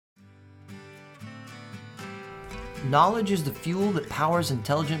Knowledge is the fuel that powers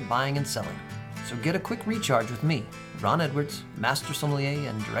intelligent buying and selling. So get a quick recharge with me, Ron Edwards, Master Sommelier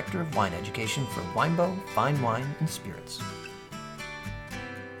and Director of Wine Education for Winebow, Fine Wine, and Spirits.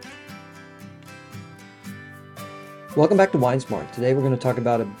 Welcome back to Wine Smart. Today we're going to talk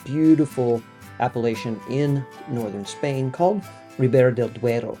about a beautiful appellation in northern Spain called Ribera del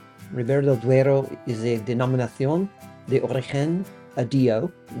Duero. Ribera del Duero is a denominación de origen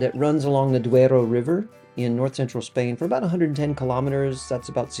adio that runs along the Duero River in north-central Spain for about 110 kilometers. That's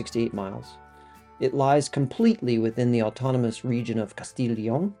about 68 miles. It lies completely within the autonomous region of Castile y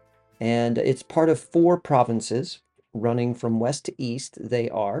León, and it's part of 4 provinces running from west to east. They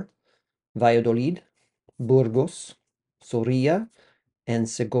are Valladolid, Burgos, Soria, and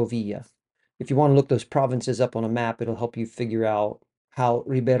Segovia. If you want to look those provinces up on a map, it'll help you figure out how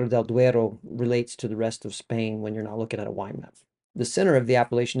Ribera del Duero relates to the rest of Spain when you're not looking at a wine map. The center of the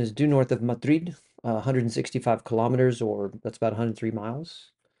appellation is due north of Madrid, 165 kilometers, or that's about 103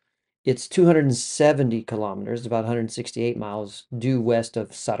 miles. It's 270 kilometers, about 168 miles, due west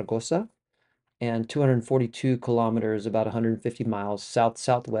of Saragossa, and 242 kilometers, about 150 miles,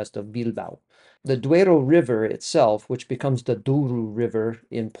 south-southwest of Bilbao. The Duero River itself, which becomes the Douro River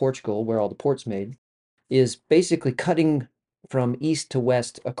in Portugal, where all the port's made, is basically cutting from east to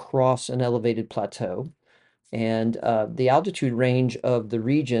west across an elevated plateau. And the altitude range of the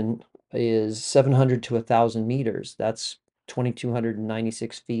region is 700 to 1,000 meters. That's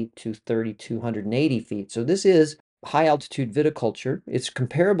 2,296 feet to 3,280 feet. So this is high altitude viticulture. It's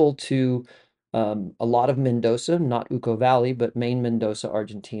comparable to a lot of Mendoza, not Uco Valley, but main Mendoza,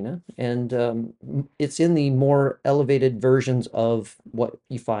 Argentina. And it's in the more elevated versions of what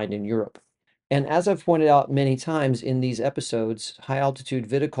you find in Europe. And as I've pointed out many times in these episodes, high altitude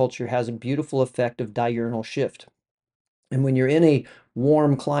viticulture has a beautiful effect of diurnal shift. And when you're in a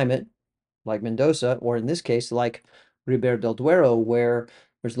warm climate, like Mendoza, or in this case, like Ribera del Duero, where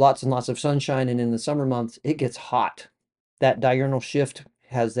there's lots and lots of sunshine, and in the summer months, it gets hot. That diurnal shift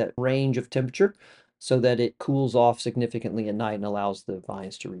has that range of temperature so that it cools off significantly at night and allows the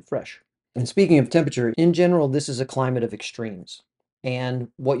vines to refresh. And speaking of temperature, in general, this is a climate of extremes. And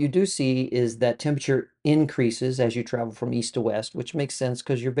what you do see is that temperature increases as you travel from east to west, which makes sense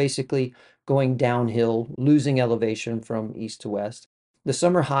because you're basically going downhill, losing elevation from east to west. The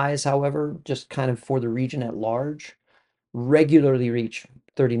summer highs, however, just kind of for the region at large, regularly reach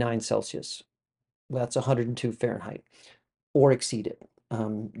 39 Celsius. That's 102 Fahrenheit, or exceed it.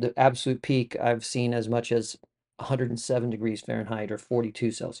 The absolute peak I've seen as much as 107 degrees Fahrenheit or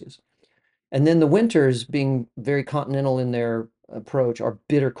 42 Celsius. And then the winters, being very continental in their approach, are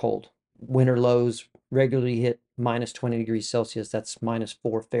bitter cold. Winter lows regularly hit minus 20 degrees Celsius. That's minus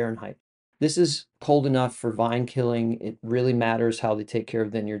 4 Fahrenheit. This is cold enough for vine killing. It really matters how they take care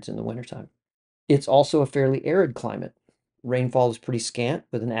of vineyards in the wintertime. It's also a fairly arid climate. Rainfall is pretty scant,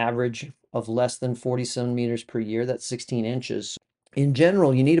 with an average of less than 40 centimeters per year. That's 16 inches. In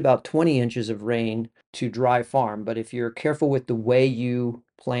general, you need about 20 inches of rain to dry farm, but if you're careful with the way you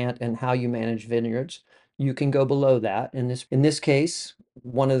plant and how you manage vineyards, you can go below that. In this case,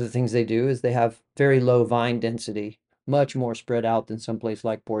 one of the things they do is they have very low vine density, much more spread out than someplace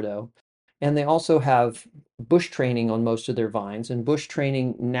like Bordeaux. And they also have bush training on most of their vines, and bush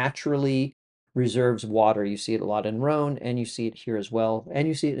training naturally reserves water. You see it a lot in Rhone, and you see it here as well, and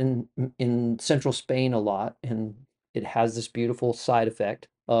you see it in central Spain a lot. And it has this beautiful side effect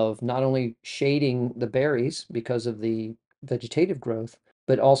of not only shading the berries because of the vegetative growth,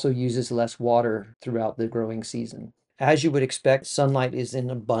 but also uses less water throughout the growing season. As you would expect, sunlight is in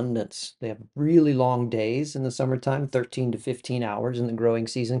abundance. They have really long days in the summertime, 13 to 15 hours in the growing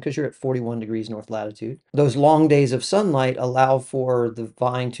season, because you're at 41 degrees north latitude. Those long days of sunlight allow for the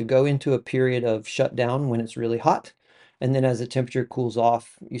vine to go into a period of shutdown when it's really hot. And then as the temperature cools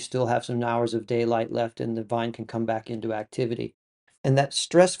off, you still have some hours of daylight left and the vine can come back into activity. And that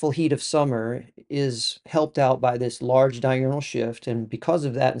stressful heat of summer is helped out by this large diurnal shift. And because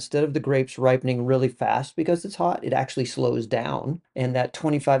of that, instead of the grapes ripening really fast because it's hot, it actually slows down. And that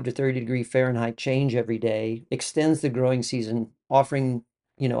 25 to 30 degree Fahrenheit change every day extends the growing season, offering,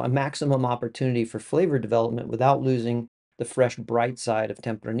 a maximum opportunity for flavor development without losing the fresh, bright side of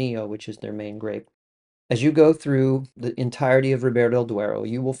Tempranillo, which is their main grape. As you go through the entirety of Ribera del Duero,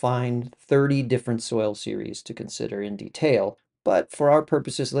 you will find 30 different soil series to consider in detail. But for our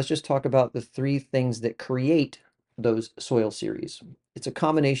purposes, let's just talk about the 3 things that create those soil series. It's a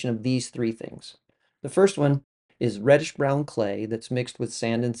combination of these 3 things. The first one is reddish brown clay that's mixed with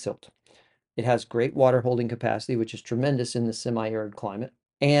sand and silt. It has great water holding capacity, which is tremendous in the semi-arid climate.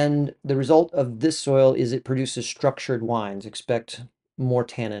 And the result of this soil is it produces structured wines. Expect more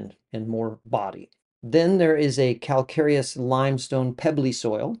tannin and more body. Then there is a calcareous limestone pebbly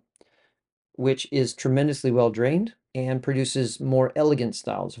soil, which is tremendously well drained and produces more elegant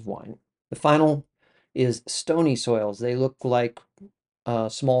styles of wine. The final is stony soils. They look like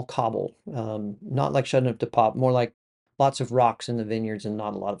small cobble, not like Châteauneuf de Pop, more like lots of rocks in the vineyards and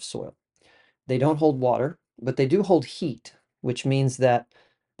not a lot of soil. They don't hold water, but they do hold heat, which means that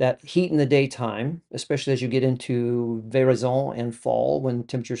that heat in the daytime, especially as you get into veraison and fall when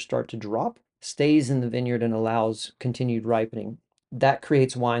temperatures start to drop, stays in the vineyard and allows continued ripening. That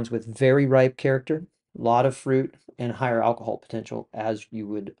creates wines with very ripe character, a lot of fruit, and higher alcohol potential, as you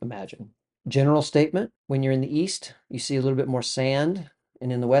would imagine. General statement, when you're in the east, you see a little bit more sand,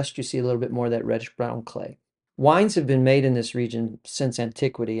 and in the west, you see a little bit more of that reddish brown clay. Wines have been made in this region since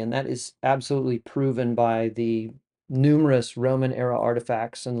antiquity, and that is absolutely proven by the numerous Roman era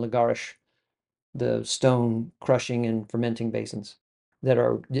artifacts in Lagarish, the stone crushing and fermenting basins that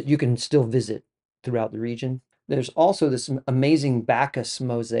you can still visit throughout the region. There's also this amazing Bacchus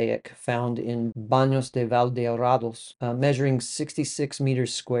mosaic found in Baños de Valdeorrados, measuring 66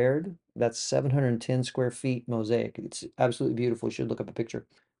 meters squared. That's 710 square feet mosaic. It's absolutely beautiful. You should look up a picture.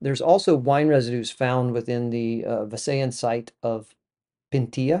 There's also wine residues found within the Visayan site of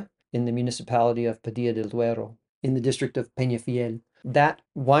Pintia in the municipality of Padilla del Duero in the district of Peñafiel. That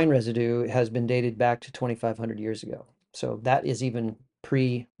wine residue has been dated back to 2,500 years ago. So that is even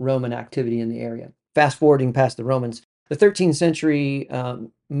pre-Roman activity in the area. Fast forwarding past the Romans, the 13th century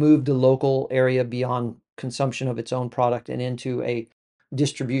moved the local area beyond consumption of its own product and into a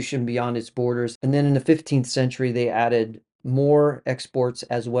distribution beyond its borders. And then in the 15th century, they added more exports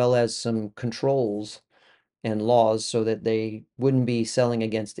as well as some controls and laws so that they wouldn't be selling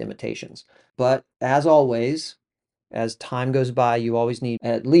against imitations. But as always, as time goes by, you always need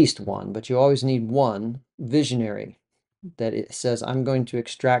at least one, but you always need one visionary that it says, I'm going to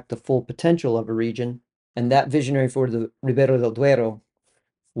extract the full potential of a region. And that visionary for the Ribera del Duero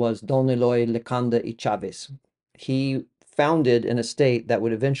was Don Eloy Lecanda y Chavez. He founded an estate that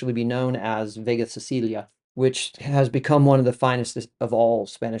would eventually be known as Vega Sicilia, which has become one of the finest of all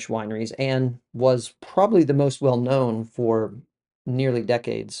Spanish wineries and was probably the most well known for nearly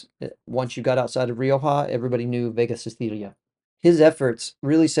decades. Once you got outside of Rioja, everybody knew Vega Sicilia. His efforts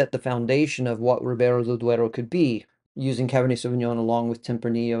really set the foundation of what Ribera del Duero could be, using Cabernet Sauvignon along with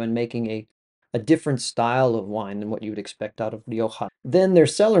Tempranillo and making a different style of wine than what you would expect out of Rioja. Then their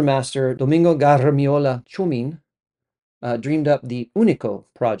cellar master, Domingo Garramiola Chumin, dreamed up the Unico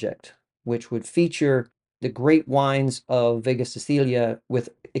project, which would feature the great wines of Vega Sicilia with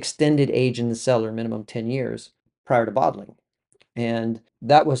extended age in the cellar, minimum 10 years prior to bottling. And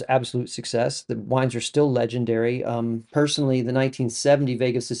that was absolute success. The wines are still legendary. Personally, the 1970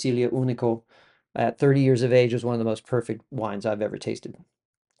 Vega Sicilia Unico at 30 years of age was one of the most perfect wines I've ever tasted.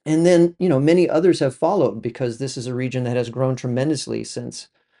 And then, many others have followed because this is a region that has grown tremendously since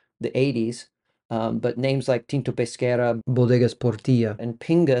the 80s. But names like Tinto Pesquera, Bodegas Portilla, and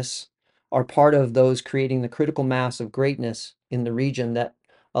Pingus are part of those creating the critical mass of greatness in the region that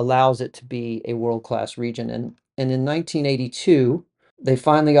allows it to be a world-class region. And in 1982, they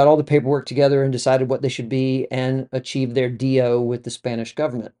finally got all the paperwork together and decided what they should be and achieved their DO with the Spanish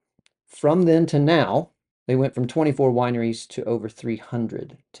government. From then to now, they went from 24 wineries to over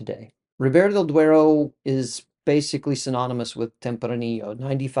 300 today. Ribera del Duero is basically synonymous with Tempranillo.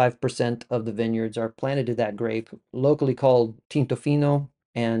 95% of the vineyards are planted to that grape, locally called Tinto Fino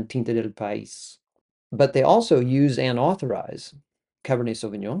and Tinta del País. But they also use and authorize Cabernet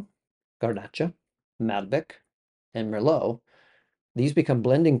Sauvignon, Garnacha, Malbec, and Merlot. These become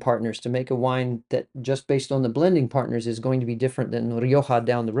blending partners to make a wine that just based on the blending partners is going to be different than Rioja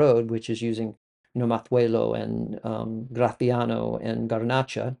down the road, which is using, Matuelo and Graciano and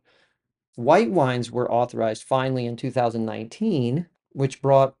Garnacha. White wines were authorized finally in 2019, which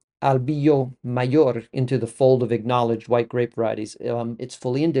brought Albillo Mayor into the fold of acknowledged white grape varieties. It's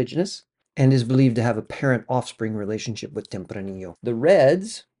fully indigenous and is believed to have a parent-offspring relationship with Tempranillo. The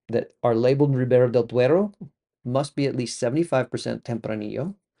reds that are labeled Ribera del Duero must be at least 75%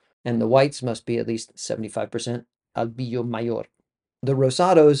 Tempranillo, and the whites must be at least 75% Albillo Mayor. The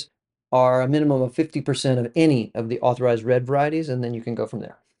rosados are a minimum of 50% of any of the authorized red varieties, and then you can go from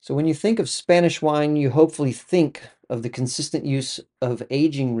there. So when you think of Spanish wine, you hopefully think of the consistent use of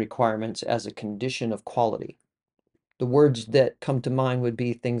aging requirements as a condition of quality. The words that come to mind would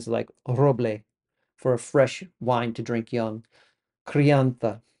be things like roble, for a fresh wine to drink young,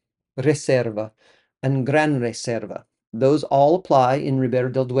 crianza, reserva, and gran reserva. Those all apply in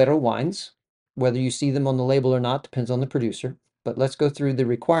Ribera del Duero wines. Whether you see them on the label or not depends on the producer, but let's go through the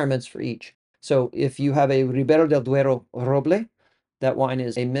requirements for each. So if you have a Ribera del Duero roble, That wine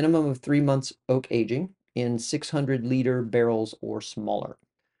is a minimum of 3 months oak aging in 600-liter barrels or smaller.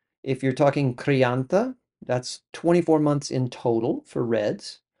 If you're talking Crianza, that's 24 months in total for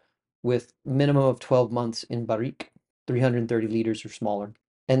reds, with minimum of 12 months in barrique, 330 liters or smaller.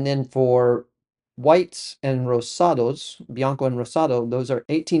 And then for whites and rosados, Bianco and Rosado, those are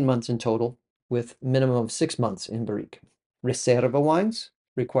 18 months in total, with minimum of 6 months in barrique. Reserva wines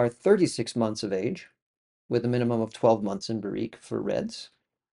require 36 months of age, with a minimum of 12 months in barrique for reds.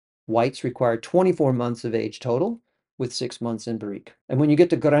 Whites require 24 months of age total, with 6 months in barrique. And when you get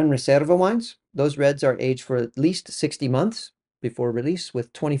to Gran Reserva wines, those reds are aged for at least 60 months before release,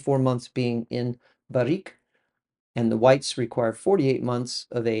 with 24 months being in barrique. And the whites require 48 months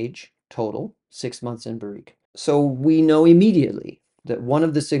of age total, 6 months in barrique. So we know immediately that one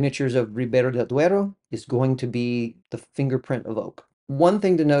of the signatures of Ribera del Duero is going to be the fingerprint of oak. One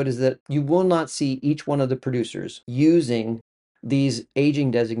thing to note is that you will not see each one of the producers using these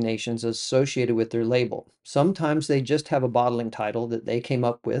aging designations associated with their label. Sometimes they just have a bottling title that they came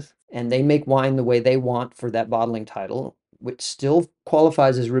up with, and they make wine the way they want for that bottling title, which still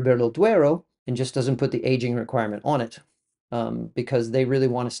qualifies as Ribera del Duero and just doesn't put the aging requirement on it. Because they really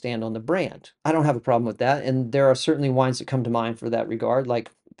want to stand on the brand. I don't have a problem with that, and there are certainly wines that come to mind for that regard,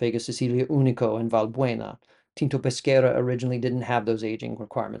 like Vega Sicilia Unico and Valbuena. Tinto Pesquera originally didn't have those aging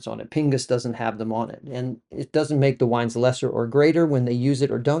requirements on it. Pingus doesn't have them on it. And it doesn't make the wines lesser or greater when they use it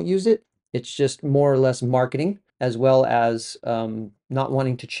or don't use it. It's just more or less marketing, as well as not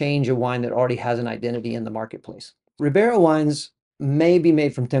wanting to change a wine that already has an identity in the marketplace. Ribera wines may be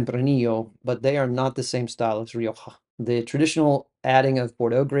made from Tempranillo, but they are not the same style as Rioja. The traditional adding of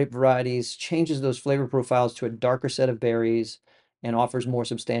Bordeaux grape varieties changes those flavor profiles to a darker set of berries and offers more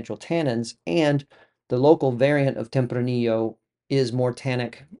substantial tannins. And the local variant of Tempranillo is more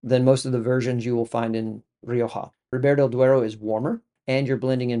tannic than most of the versions you will find in Rioja. Ribera del Duero is warmer, and you're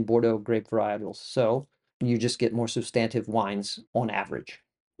blending in Bordeaux grape varietals, so you just get more substantive wines on average.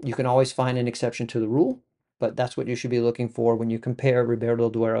 You can always find an exception to the rule, but that's what you should be looking for when you compare Ribera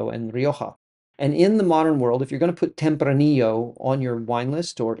del Duero and Rioja. And in the modern world, if you're going to put Tempranillo on your wine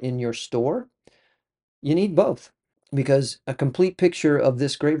list or in your store, you need both, because a complete picture of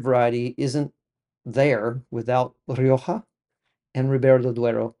this grape variety isn't there without Rioja and Ribera del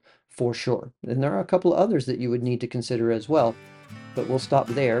Duero for sure. And there are a couple of others that you would need to consider as well, but we'll stop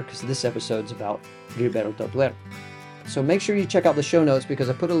there because this episode's about Ribera del Duero. So make sure you check out the show notes, because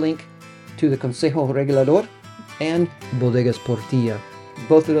I put a link to the Consejo Regulador and Bodegas Portilla.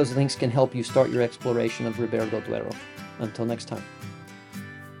 Both of those links can help you start your exploration of Ribera del Duero. Until next time.